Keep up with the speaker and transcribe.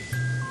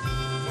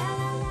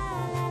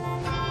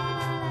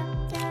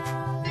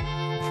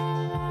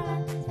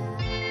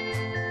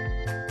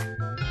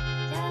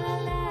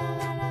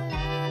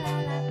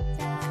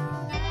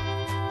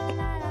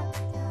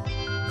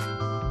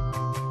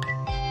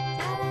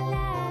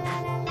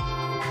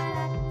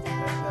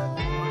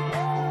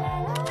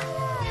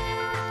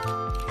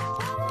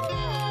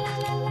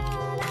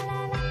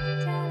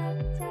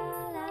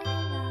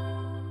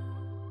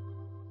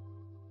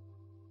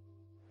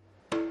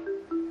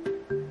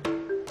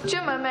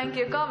中文名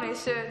叫江美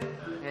雪。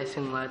誒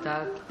姓華德。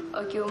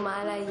我叫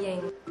馬麗瑩。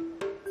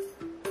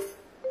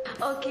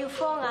我叫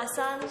方亞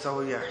珊。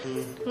周日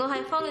軒。我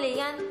係方利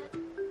恩。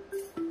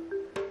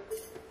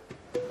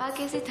巴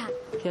基斯坦。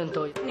印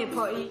度。尼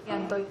泊爾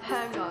人對香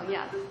港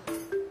人。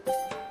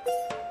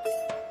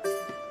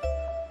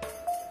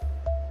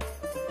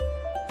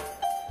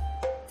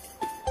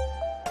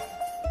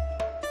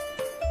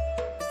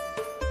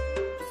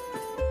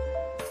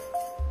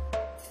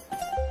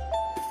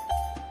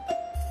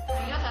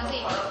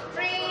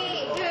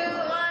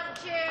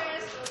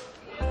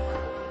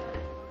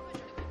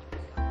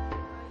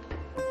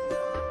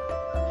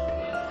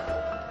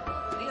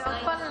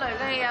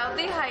有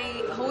啲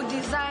係好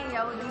design，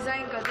 有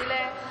design 嗰啲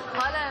咧，可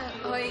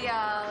能去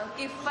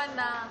結婚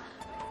啊。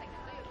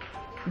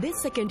This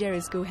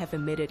secondary school have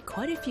admitted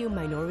quite a few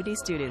minority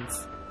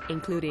students,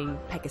 including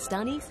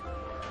Pakistanis,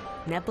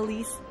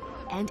 Nepalese,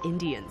 and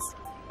Indians.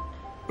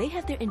 They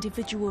have their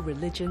individual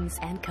religions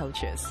and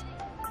cultures.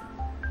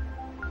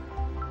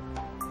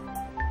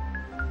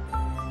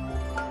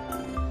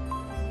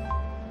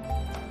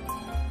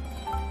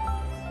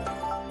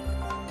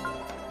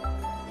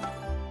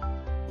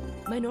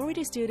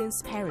 Minority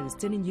students' parents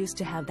didn't used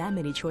to have that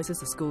many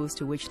choices of schools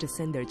to which to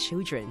send their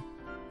children.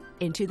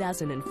 In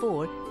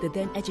 2004, the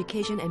then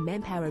Education and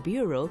Manpower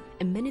Bureau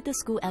amended the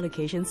school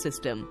allocation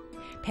system.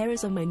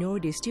 Parents of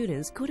minority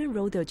students could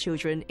enroll their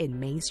children in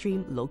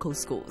mainstream local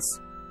schools.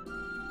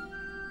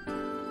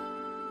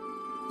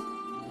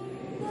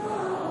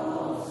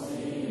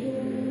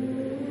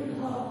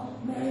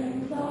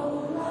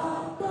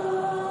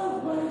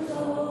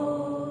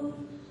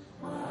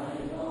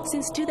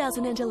 Since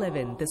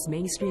 2011, this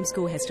mainstream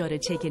school has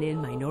started taking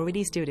in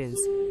minority students.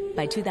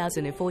 By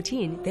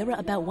 2014, there were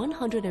about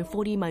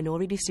 140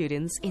 minority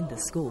students in the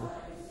school.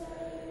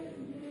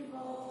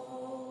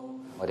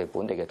 我哋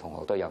本地嘅同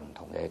學都有唔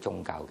同嘅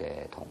宗教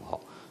嘅同學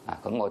啊，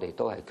咁我哋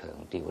都係強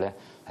調咧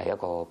係一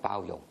個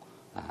包容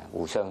啊，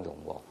互相融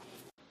和。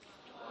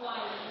為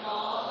我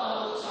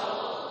道祖，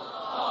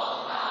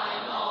擴大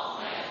樂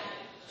名，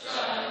上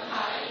體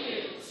原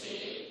始。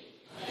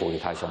背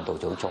太上道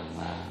祖頌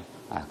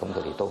啊，咁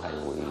佢哋都係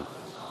會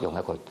用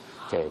一個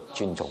即係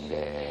尊重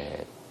嘅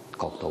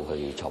角度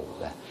去做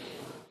嘅。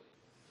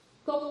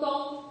公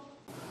公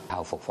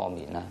校服方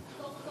面啦，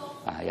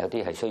有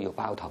啲係需要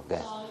包頭嘅。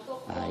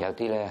有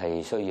啲咧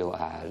係需要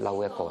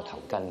摟一個頭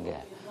巾嘅，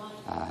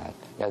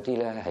有啲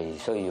咧係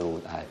需要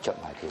着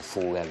埋條褲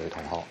嘅女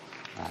同學，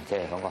即係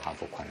喺個校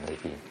服裙裏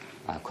邊，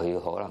佢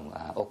可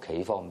能屋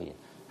企方面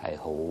係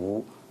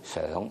好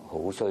想、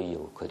好需要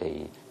佢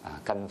哋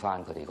跟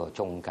翻佢哋個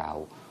宗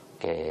教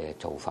嘅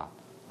做法，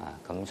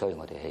咁所以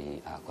我哋係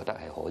覺得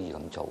係可以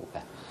咁做嘅。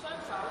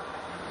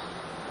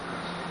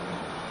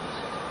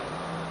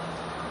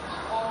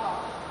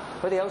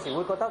佢哋有時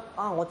會覺得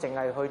我淨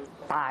係去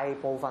大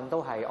部分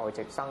都係外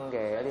籍生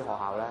嘅一啲學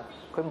校咧，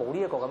佢冇呢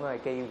一個咁樣嘅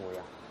機會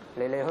啊！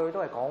嚟嚟去去都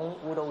係講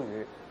烏都語。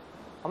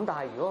咁但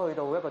係如果去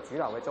到一個主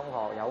流嘅中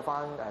學，有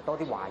翻多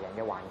啲華人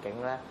嘅環境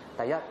咧，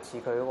第一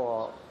似佢嗰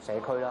個社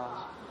區啦，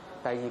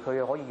第二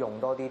佢可以用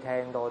多啲、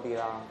聽多啲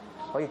啦，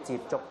可以接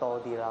觸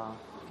多啲啦，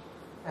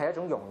係一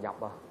種融入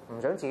啊！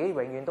唔想自己永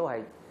遠都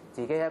係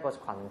自己一個群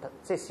體，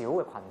即係小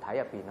嘅群體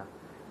入邊啊，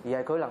而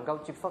係佢能夠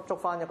接觸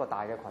翻一個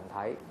大嘅群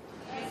體。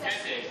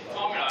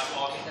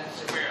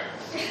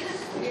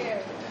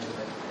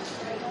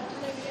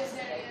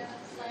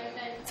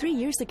3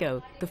 years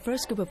ago, the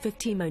first group of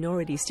 15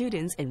 minority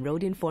students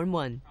enrolled in Form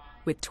 1.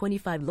 With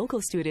 25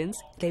 local students,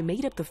 they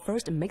made up the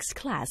first mixed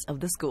class of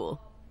the school.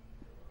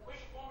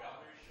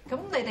 咁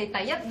你哋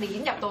第一年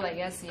入到嚟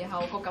嘅時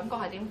候，個感覺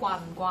係點？慣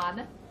唔慣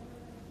呢？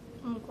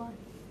唔慣。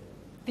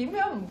點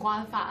樣唔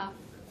慣法啊？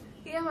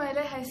因為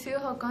咧喺小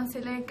學嗰時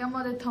咧，咁我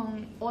哋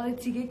同我哋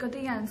自己嗰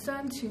啲人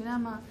相處啊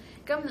嘛，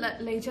咁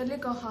嚟咗呢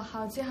個學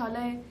校之後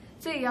咧，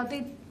即係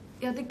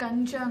有啲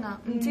緊張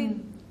啊，唔知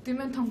點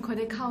樣同佢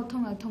哋溝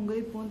通啊，同嗰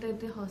啲本地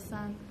啲學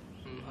生。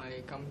唔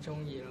係咁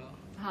中意咯。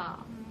嚇。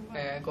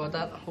覺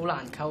得好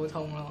難溝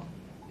通咯。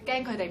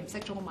驚佢哋唔識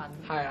中文。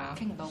係啊。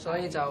傾唔到。所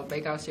以就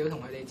比較少同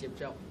佢哋接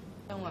觸，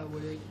因為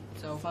會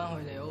就翻佢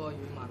哋嗰個語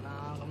文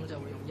啦，咁就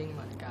會用英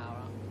文教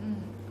啦。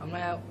咁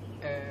咧。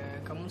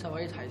咁就可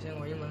以提升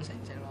我英文成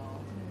績咯，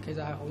其實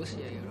係好事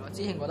嚟嘅咯。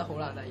之前覺得好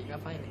難，但係而家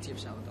反而接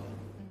受到。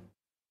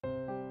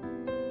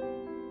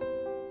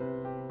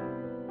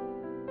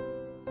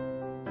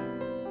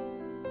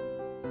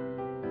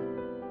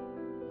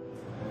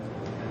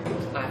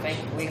I think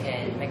we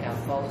can make a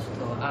vote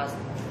to ask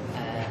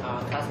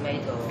our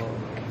classmates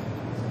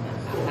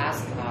to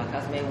ask our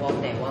classmates what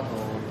they want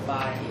to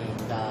buy in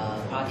the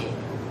party.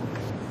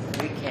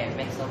 We can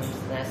make some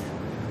snacks.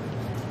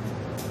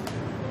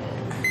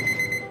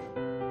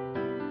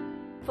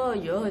 不過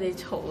如果佢哋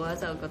嘈啊，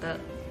就覺得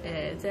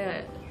即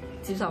係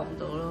接受唔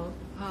到咯。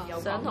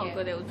上堂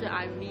佢哋好中意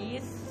嗌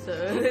Miss 嗰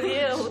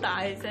啲，好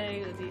大聲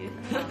嗰啲。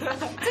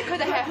即係佢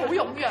哋係好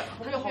踴躍，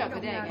好踴躍嗰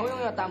啲嚟嘅。好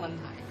踴躍答問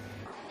題。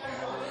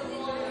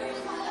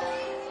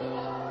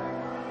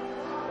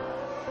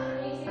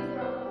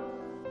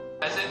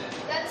That's it.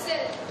 That's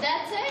it.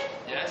 That's it.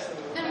 Yes.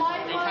 Then why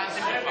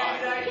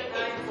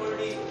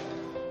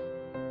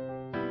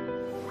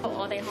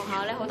我哋學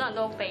校咧好多人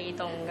都好被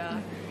動㗎。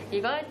如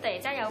果突然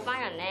之間有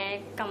班人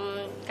咧咁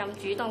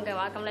主動嘅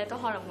話，咁你都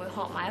可能會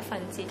學埋一份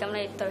子。咁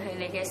你對佢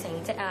你嘅成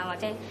績啊，或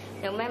者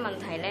有咩問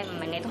題咧唔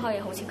明，你都可以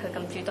好似佢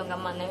咁主動咁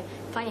問咧，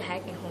反而係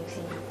一件好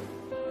事。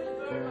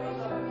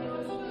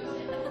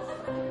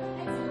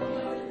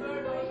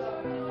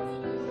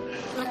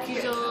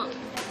lucky 咗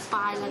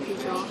，by lucky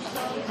咗。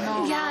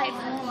No. Yeah.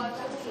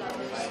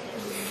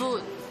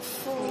 Food.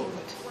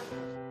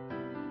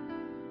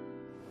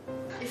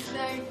 It's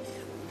like,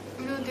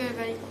 you know, they're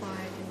very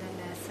quiet in the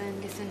lesson,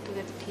 listen to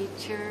the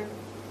teacher,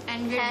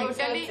 and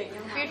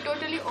we're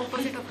totally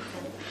opposite of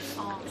them.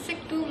 It's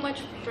like too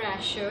much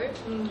pressure.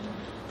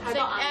 It's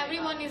like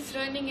everyone is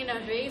running in a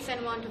race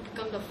and want to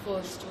become the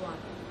first one.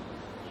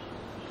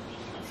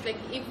 It's like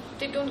if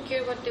they don't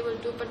care what they will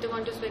do, but they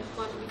want to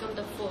become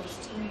the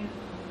first.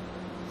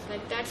 It's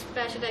like that's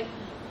pressure. Like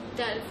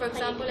that, for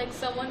example, like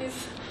someone is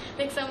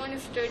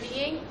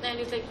studying, and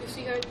it's like you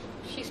see her,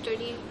 she's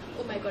studying.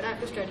 Oh my God, I have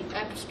to study.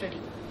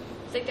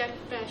 It's like that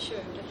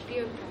pressure, that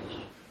peer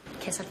pressure.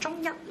 其實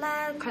中一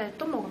咧，佢哋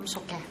都冇咁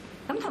熟嘅。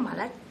咁同埋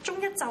咧，中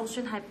一就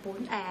算係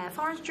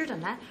foreign student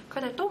咧，佢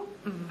哋都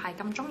唔係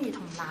咁中意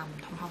同男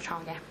同學坐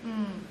嘅。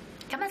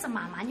咁咧就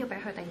慢慢要俾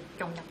佢哋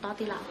融入多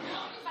啲啦。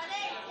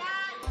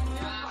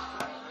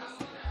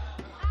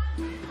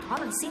可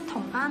能先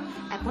同翻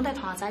本地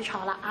同學仔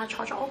坐啦，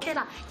坐咗 OK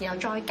啦，然後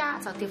再加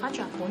就調翻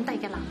轉本地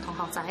嘅男同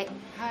學仔。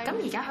咁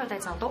而家佢哋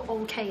就都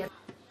OK 嘅。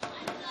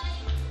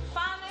飯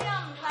你又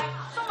唔食，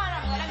粟米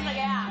你唔食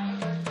嘢啊？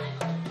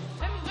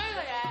你唔中意食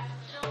嘢？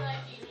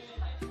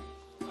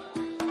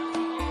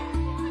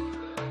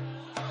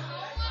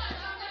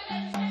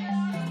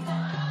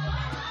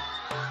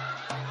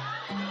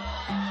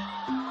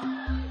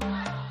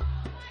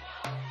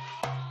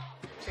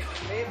食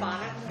你啲飯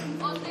咧？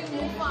我哋冇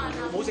飯啊！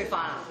冇食飯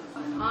啊？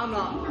啱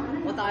啦，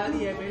我帶咗啲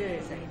嘢俾你哋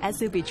食。As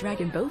he'll be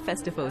dragging both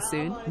festivals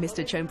soon,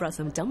 Mr. Chen brought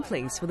some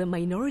dumplings for the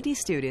minority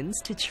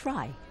students to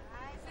try.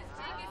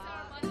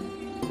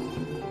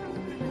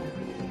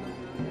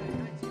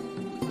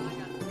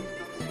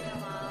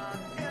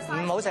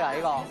 唔好食啊！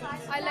呢個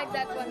I like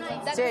that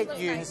one. 即係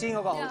原先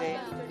嗰個好啲。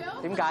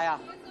點解啊？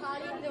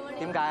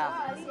點解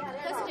啊？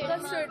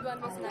 Custard one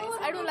was nice.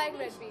 I don't like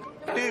red bean.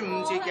 端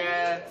午節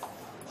嘅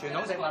傳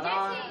統食物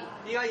啦，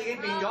依家已經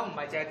變咗唔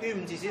係淨係端午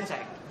節先食，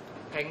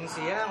平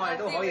時咧我哋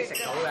都可以食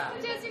到嘅。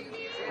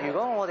如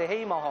果我哋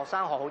希望學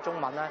生學好中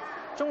文咧，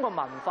中國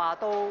文化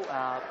都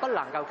不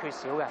能夠缺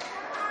少嘅。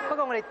不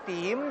過我哋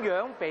點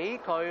樣俾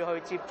佢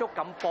去接觸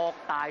咁博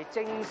大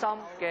精深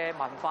嘅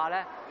文化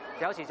咧？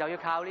有時就要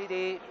靠呢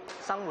啲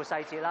生活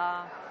細節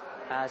啦、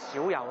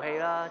小遊戲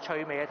啦、趣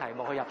味嘅題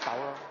目去入手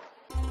咯。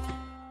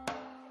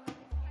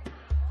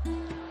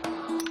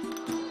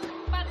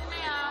咩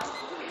啊？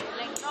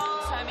零咯。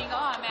上面嗰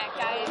個係咩雞？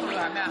呢個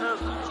係咩啊？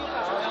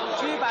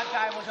豬八戒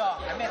冇錯，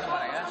係咩動物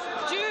嚟嘅？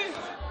豬。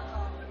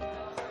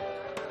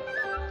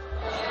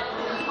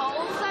好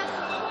識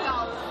救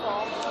火，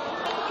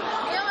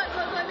因為佢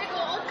呢個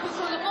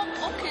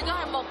屋企都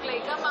係木嚟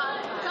㗎嘛。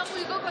咁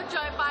如果佢再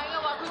擺嘅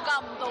話，佢救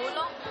唔到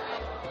咯。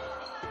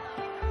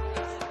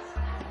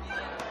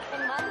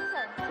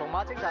龍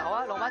馬精神好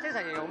啊！龍馬精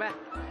神形容咩？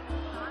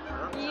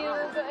要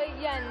個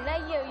人咧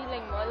要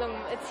靈活龍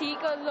似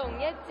個龍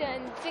一樣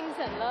精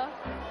神咯。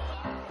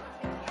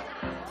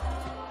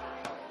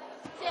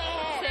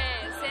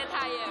射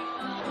太陽，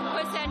佢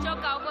射咗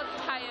9個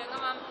太陽啊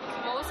嘛，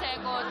冇射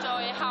過最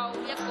後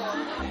一個，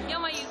因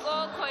為如果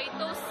佢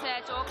都射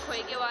咗佢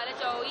嘅話咧，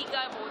就依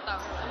家冇得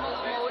冇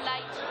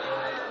like，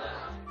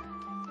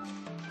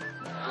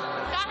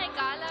 梗係假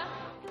啦。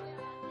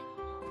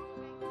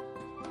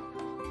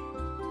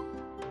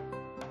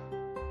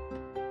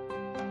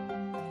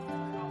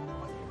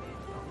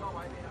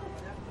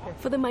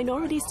For the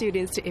minority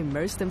students to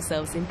immerse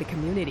themselves in the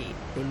community,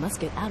 they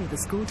must get out of the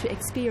school to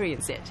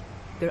experience it.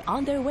 They're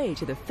on their way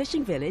to the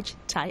fishing village,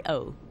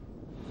 Tai-O.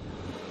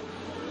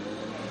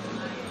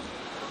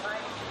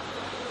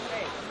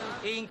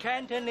 In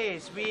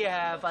Cantonese, we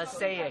have a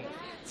saying,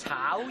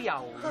 炒魷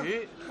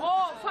魚.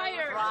 Oh,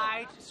 fire!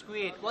 Fried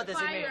squid. What does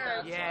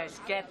fire. It mean? Yes,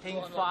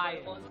 getting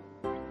fired.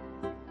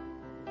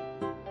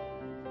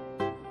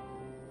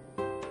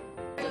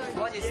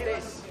 What is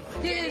this?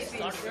 This is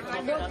not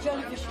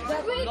jellyfish.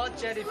 Not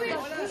jellyfish.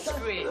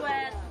 Squid.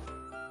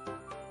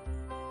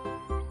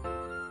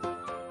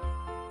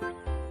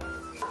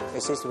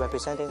 This is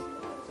representing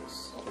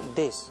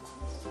this,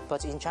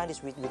 but in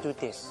Chinese we do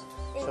this.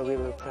 So we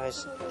will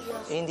press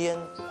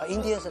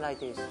Indians like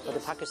this, but the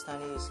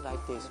Pakistani is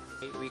like this.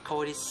 We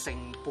call it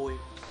Sing Bui.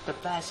 The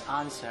best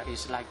answer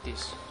is like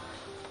this.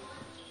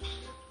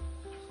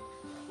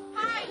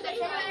 Hi,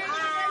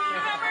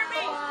 remember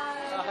me?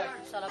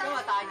 今日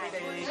帶佢哋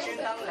專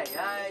登嚟咧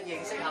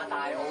認識下大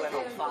澳嘅文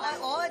化。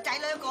我仔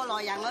女過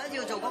來人，我都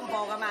要做功課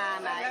㗎嘛，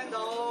係咪？聽到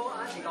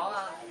阿時講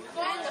啊？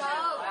聽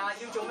到。話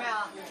要做咩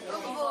啊？做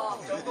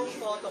功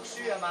課讀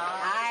書係嘛？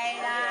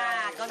係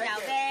啦，咁又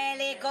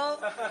very good。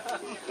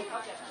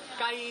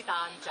雞蛋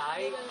仔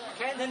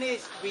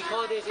 ，Cantonese we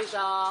call this is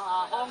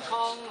Hong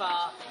Kong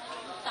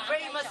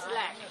famous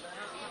snack。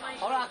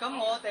好啦，咁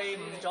我哋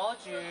唔阻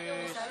住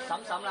嬸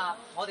嬸啦，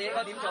我哋應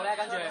該點做咧？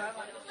跟住。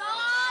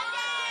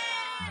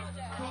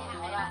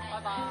好啦，拜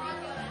拜。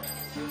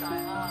小大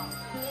蝦。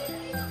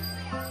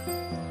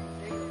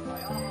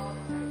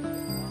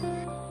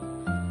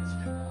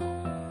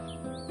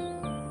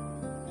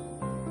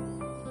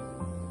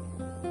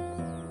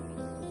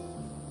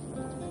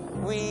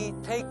We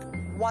take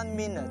 1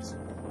 minute.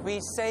 We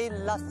say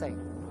nothing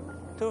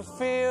to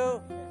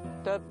feel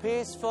the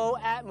peaceful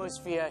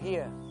atmosphere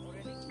here.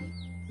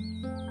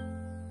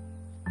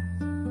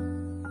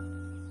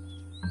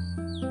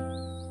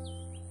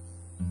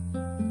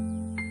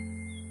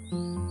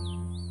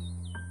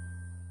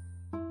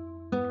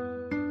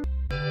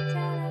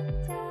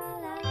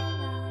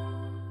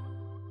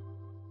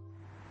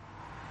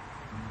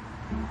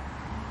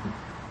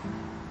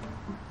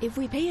 If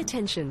we pay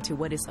attention to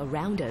what is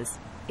around us,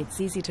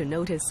 it's easy to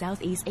notice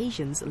Southeast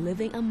Asians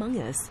living among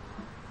us.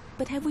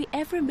 But have we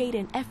ever made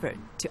an effort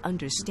to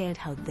understand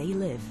how they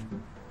live?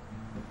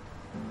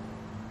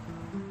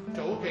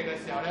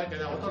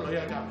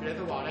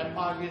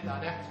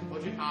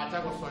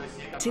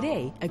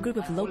 Today, a group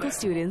of local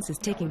students is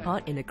taking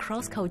part in a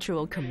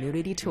cross-cultural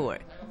community tour.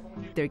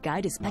 Their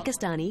guide is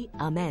Pakistani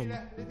Amen.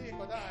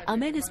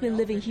 Amen has been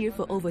living here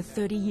for over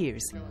 30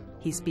 years.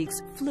 He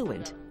speaks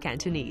fluent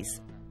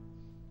Cantonese.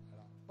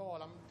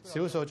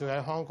 少數住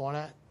喺香港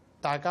咧，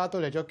大家都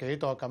嚟咗幾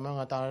代咁樣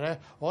啊，但係咧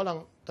可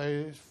能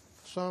對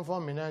雙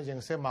方面咧認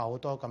識唔係好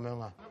多咁樣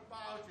啊。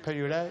譬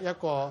如咧一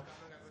個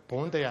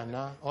本地人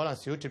啦，可能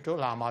少接觸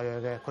南亞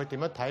裔嘅，佢點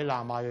樣睇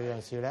南亞裔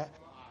人士咧？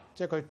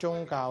即係佢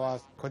宗教啊，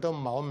佢都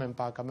唔係好明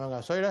白咁樣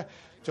嘅。所以咧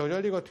做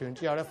咗呢個團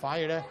之後咧，反而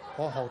咧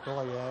我學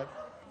到嘅嘢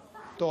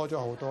多咗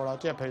好多啦。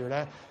即係譬如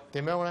咧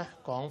點樣咧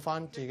講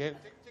翻自己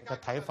嘅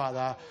睇法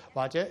啊，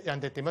或者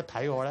人哋點樣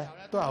睇我咧，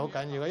都係好緊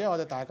要嘅，因為我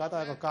哋大家都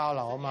係一個交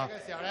流啊嘛。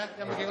嘅時候咧，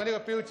有冇見過呢個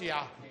標誌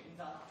啊？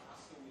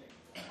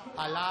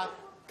係啦，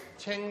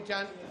清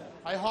真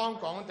喺香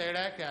港地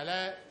咧，其實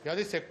咧有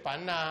啲食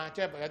品啊，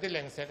即係有啲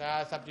零食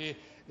啊，甚至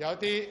有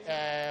啲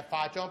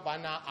化妝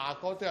品啊、牙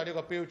膏都有呢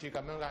個標誌咁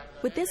樣嘅。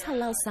With this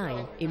halal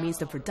sign, it means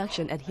the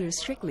production adheres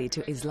strictly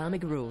to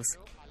Islamic rules.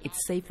 It's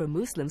safe for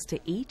Muslims to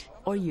eat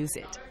or use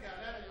it.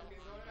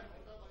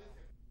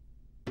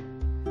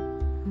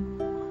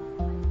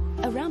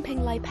 Around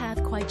Penglai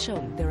Path, Kwai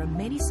Chung, there are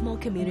many small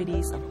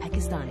communities of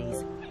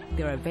Pakistanis.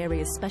 There are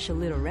various special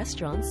little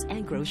restaurants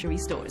and grocery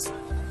stores.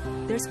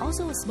 There's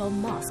also a small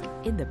mosque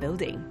in the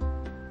building.「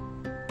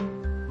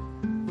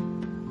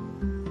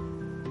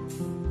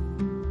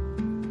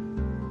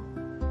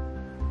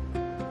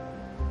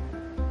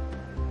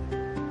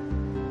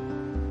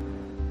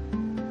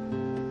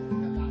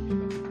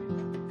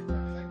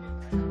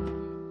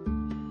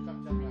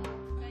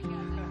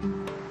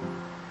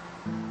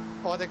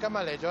我哋今日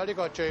嚟咗呢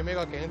個最尾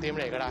個景點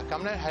嚟㗎啦，咁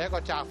咧係一個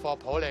雜貨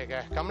鋪嚟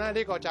嘅，咁咧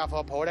呢個雜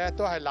貨鋪咧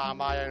都係南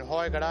亞人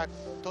開㗎啦，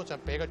通常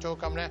俾嘅租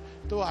金咧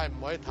都係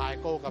唔可以太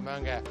高咁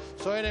樣嘅，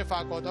所以你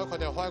發覺到佢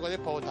哋開嗰啲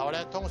鋪頭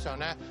咧，通常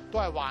咧都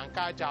係橫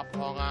街雜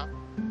巷啊。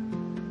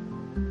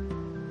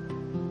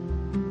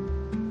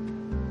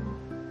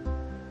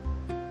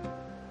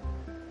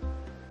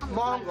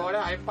芒果咧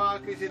喺巴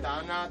基斯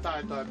坦啦，都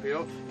係代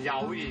表友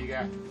誼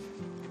嘅。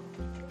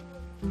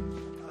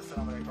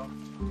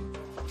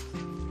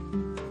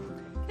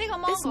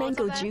This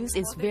mango juice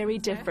is very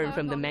different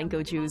from the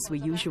mango juice we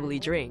usually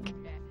drink,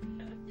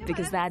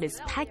 because that is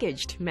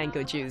packaged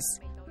mango juice.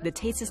 The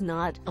taste is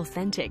not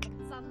authentic.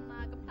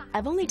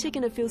 I've only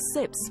taken a few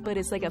sips, but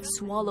it's like I've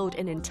swallowed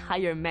an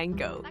entire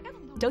mango.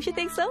 Don't you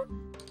think so?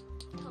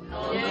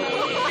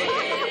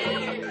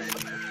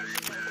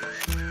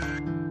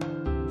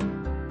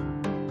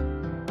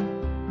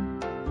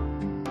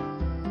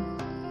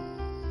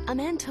 A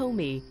man told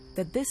me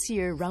that this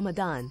year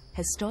Ramadan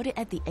has started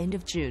at the end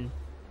of June.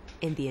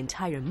 In the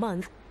entire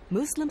month,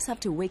 Muslims have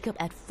to wake up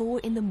at 4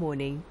 in the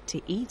morning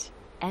to eat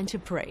and to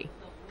pray.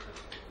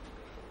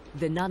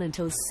 Then not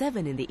until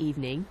 7 in the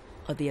evening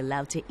are they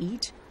allowed to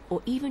eat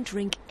or even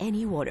drink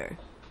any water.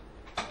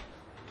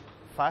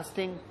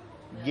 Fasting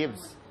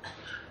gives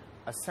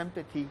a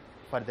sympathy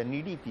for the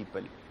needy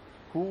people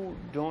who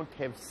don't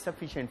have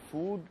sufficient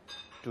food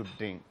to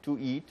drink, to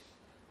eat.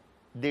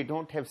 They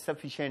don't have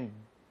sufficient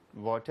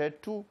water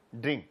to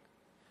drink.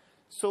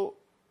 So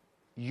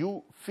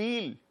you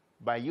feel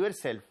by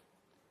yourself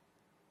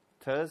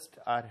thirst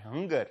or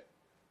hunger,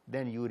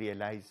 then you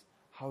realize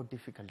how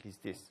difficult is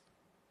this.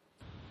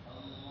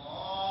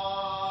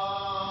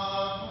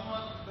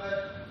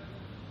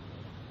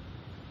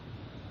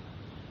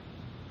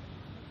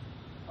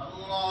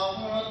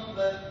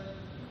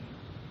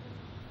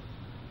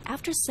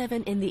 After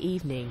 7 in the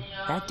evening,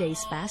 that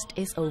day's fast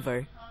is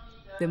over.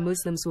 The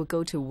Muslims will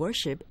go to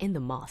worship in the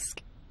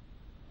mosque.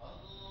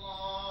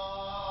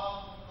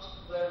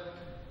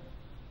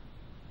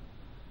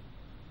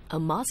 A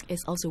mosque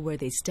is also where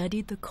they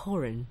studied the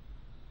Quran.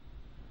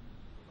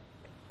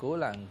 古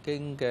蘭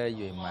經嘅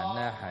原文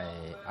咧係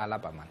阿拉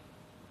伯文，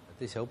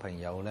啲小朋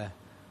友咧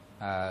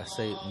4、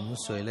5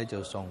歲咧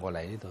就送過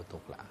嚟呢度讀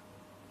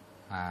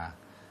啦，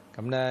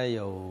咁咧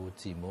由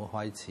字母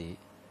開始，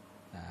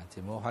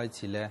字母開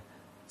始咧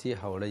之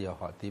後咧又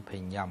學啲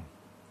拼音，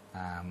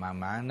慢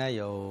慢咧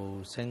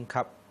又升級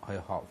去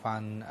學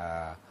翻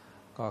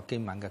嗰個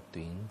經文嘅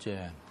短章，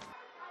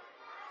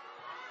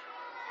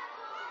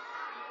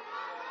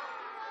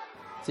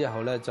之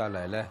後咧再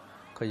嚟咧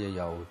佢又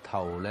由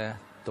頭咧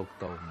讀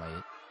到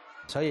尾，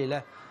所以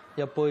咧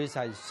要背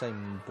晒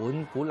成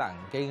本古蘭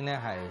經咧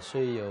係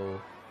需要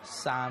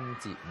3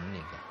至5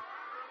年嘅。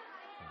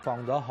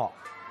放咗學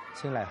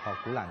先嚟學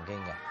古蘭經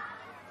嘅，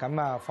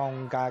咁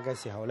放假嘅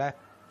時候咧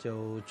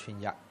就全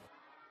日，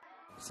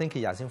星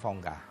期日先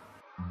放假。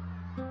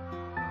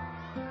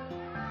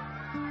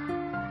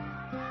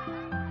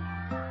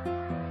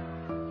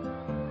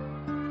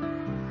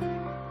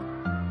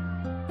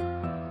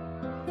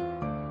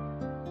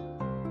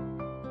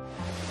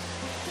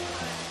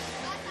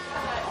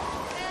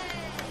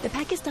The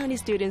Pakistani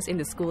students in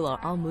the school are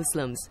all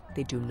Muslims.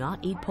 They do not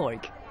eat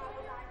pork.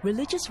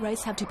 Religious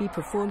rites have to be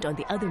performed on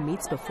the other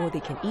meats before they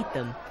can eat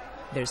them.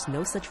 There's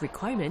no such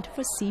requirement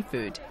for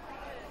seafood.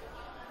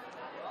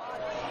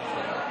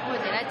 佢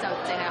哋咧就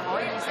淨係可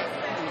以食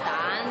魚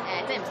蛋，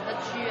即係唔食得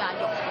豬啊、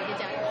肉嗰啲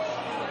啫。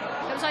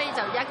咁所以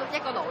就一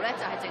個爐咧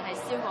就係淨係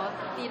燒嗰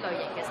啲類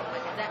型嘅食物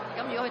嘅啫。咁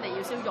如果佢哋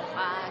要燒肉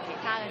啊、其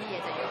他嗰啲嘢，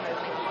就要去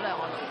另外嗰兩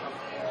個爐度。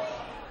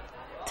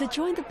To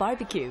join the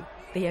barbecue,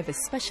 they have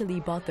especially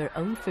bought their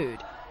own food,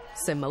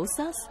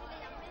 samosas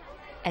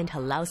and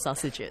halal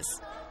sausages.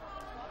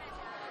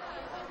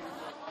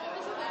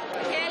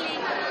 Kelly,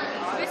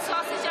 which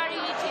sausage are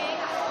you eating?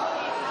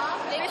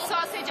 Which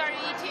sausage are you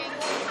eating?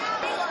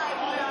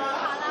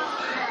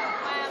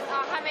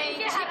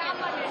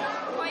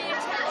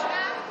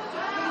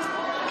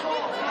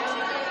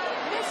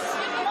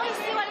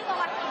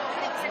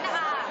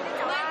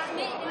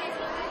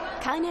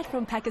 Kainet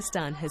from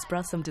Pakistan has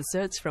brought some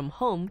desserts from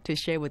home to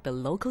share with the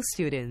local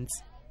students.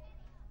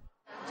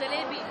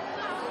 Jalebi.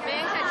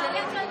 名係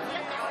jalebi。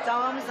就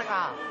咁食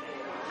啊？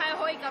係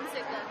可以咁食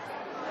嘅。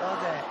多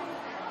謝。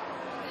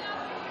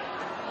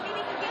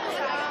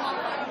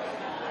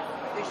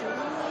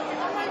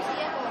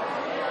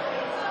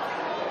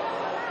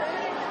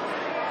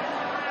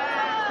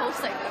好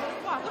食啊！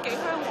哇，都幾香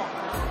喎。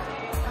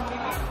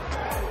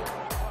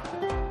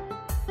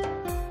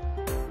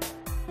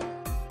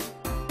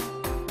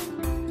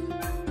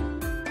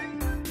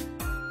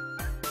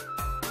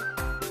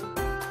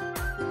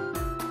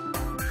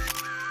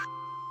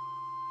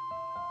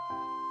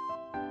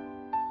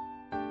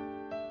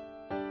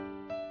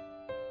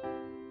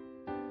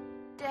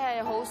即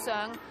係好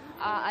想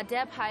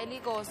adapt 喺呢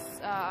個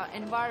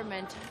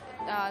environment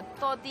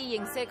多啲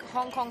認識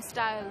Hong Kong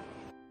style，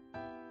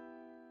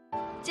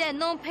 即係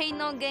no pain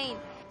no gain，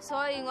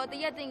 所以我哋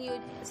一定要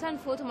辛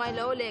苦同埋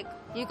努力。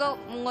如果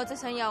我就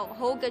想有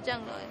好嘅將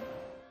來。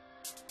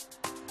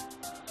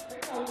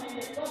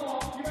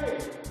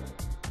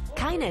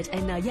Kainet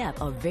and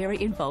Nayab are very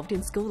involved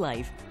in school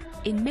life.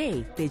 In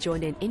May, they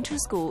joined an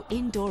inter-school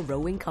indoor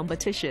rowing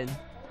competition.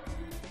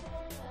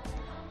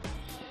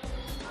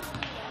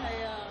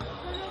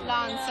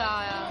 爛晒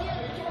啊！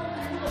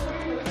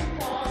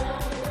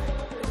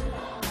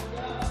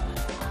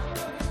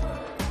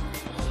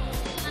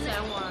想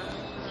玩，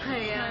係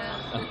啊，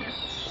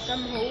咁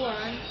好玩，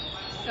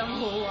咁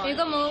好玩。如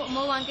果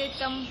冇玩嘅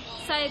咁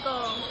細個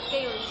機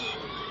會。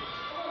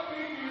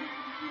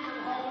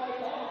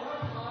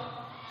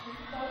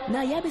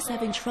Nayab is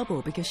having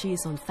trouble because she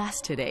is on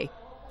fast today.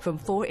 From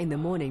 4 in the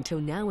morning till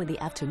now in the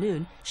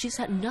afternoon, she's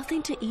had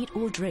nothing to eat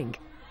or drink.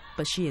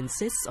 But she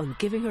insists on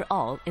giving her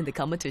all in the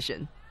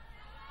competition.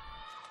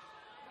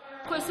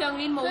 佢上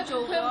年冇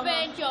做過，佢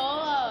病咗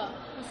啊！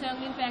佢上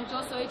年病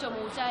咗，所以就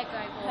冇齋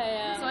計過。係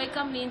啊，所以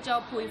今年就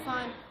賠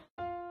翻。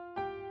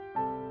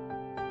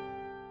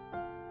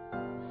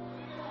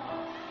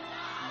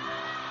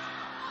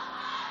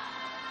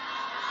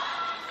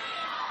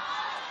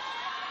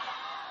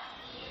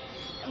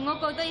我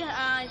覺得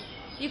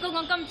如果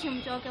我今次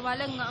唔做嘅話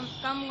咧，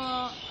咁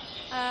我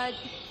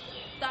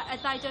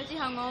大咗之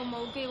後，我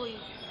冇機會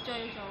再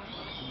做。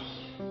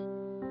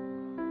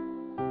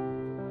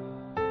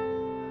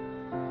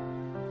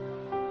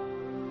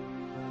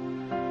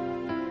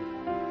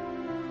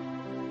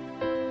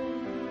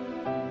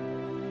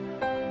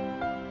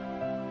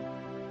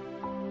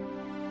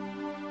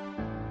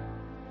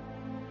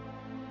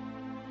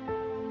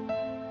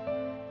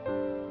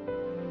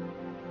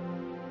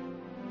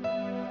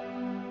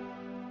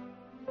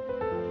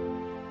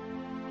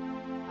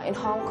In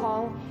Hong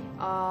Kong,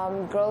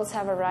 girls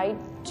have a right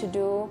to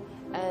do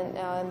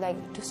and like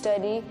to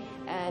study,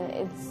 and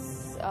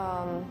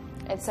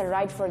it's a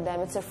right for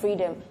them. It's a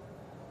freedom.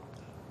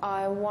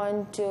 I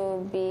want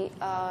to be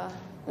a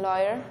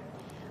lawyer.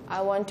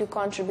 I want to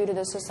contribute to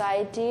the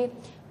society.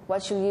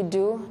 What should you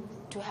do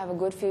to have a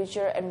good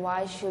future, and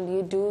why should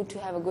you do to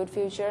have a good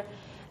future?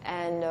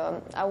 And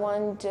I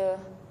want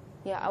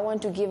Yeah, I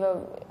want to give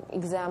an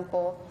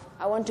example.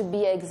 I want to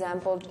be an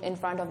example in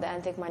front of the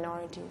ethnic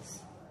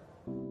minorities.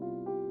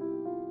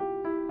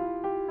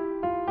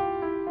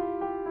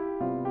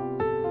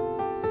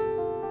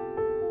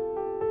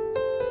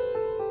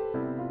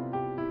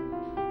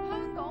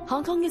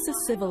 Hong Kong is a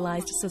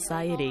civilized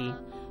society.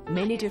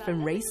 Many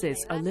different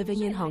races are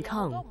living in Hong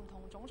Kong.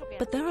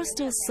 But there are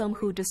still some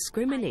who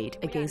discriminate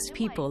against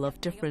people of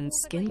different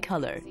skin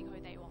color.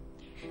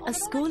 A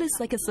school is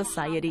like a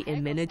society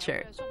in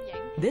miniature.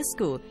 This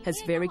school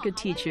has very good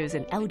teachers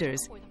and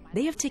elders.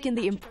 They have taken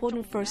the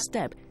important first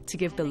step to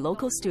give the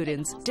local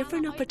students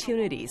different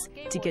opportunities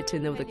to get to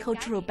know the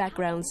cultural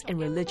backgrounds and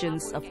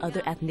religions of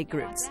other ethnic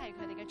groups.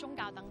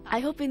 I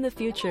hope in the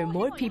future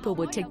more people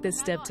will take this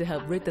step to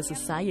help rid the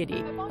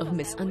society of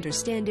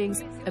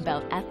misunderstandings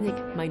about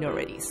ethnic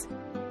minorities.